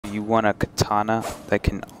you want a katana that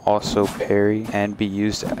can also parry and be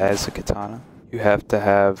used as a katana, you have to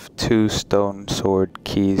have 2 stone sword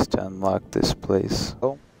keys to unlock this place.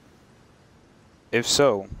 So, if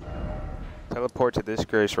so, teleport to this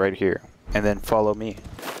grace right here, and then follow me.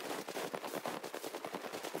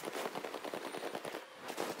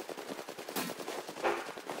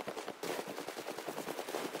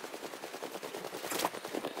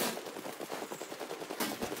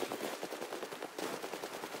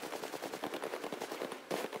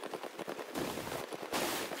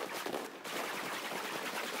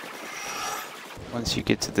 Once you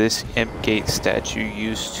get to this imp gate statue,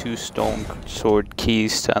 use 2 stone sword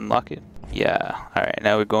keys to unlock it. Yeah, alright,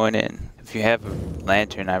 now we're going in. If you have a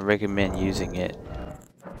lantern, I recommend using it.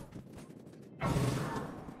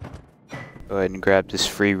 Go ahead and grab this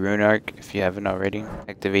free rune arc if you haven't already.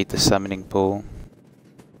 Activate the summoning pool.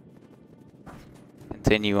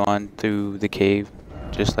 Continue on through the cave,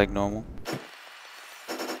 just like normal.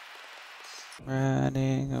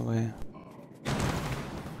 Running away.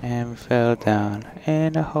 And we fell down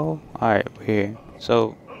in a hole. Alright, we're here.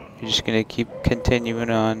 So, you're just gonna keep continuing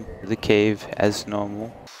on the cave as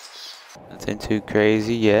normal. Nothing too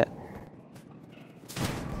crazy yet.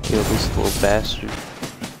 Kill this little bastard.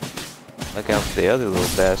 Look out for the other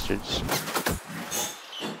little bastards.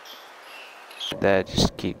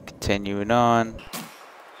 Just keep continuing on.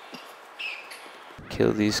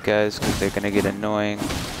 Kill these guys because they're gonna get annoying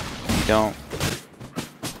if you don't.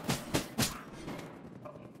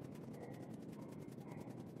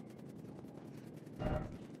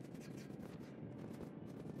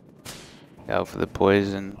 Out for the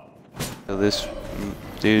poison. So this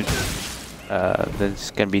dude,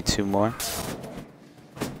 there's gonna be 2 more.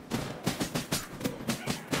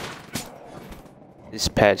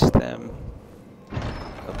 Dispatch them.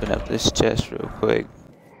 Open up this chest real quick.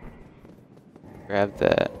 Grab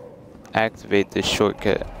that. Activate this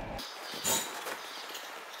shortcut.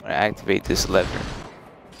 I'm gonna activate this lever.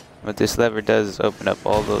 What this lever does is open up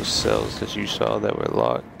all those cells that you saw that were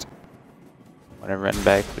locked. I'm gonna run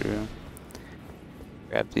back through.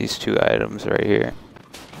 Grab these 2 items right here.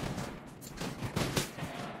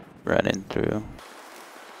 Running through.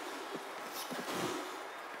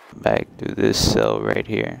 Back through this cell right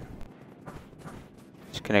here.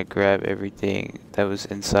 Just gonna grab everything that was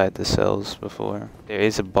inside the cells before. There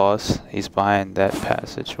is a boss. He's behind that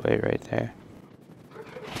passageway right there.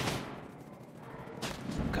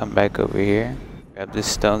 Come back over here. Grab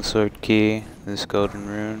this stone sword key, this golden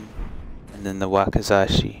rune, and then the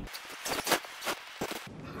WAKIZASHI.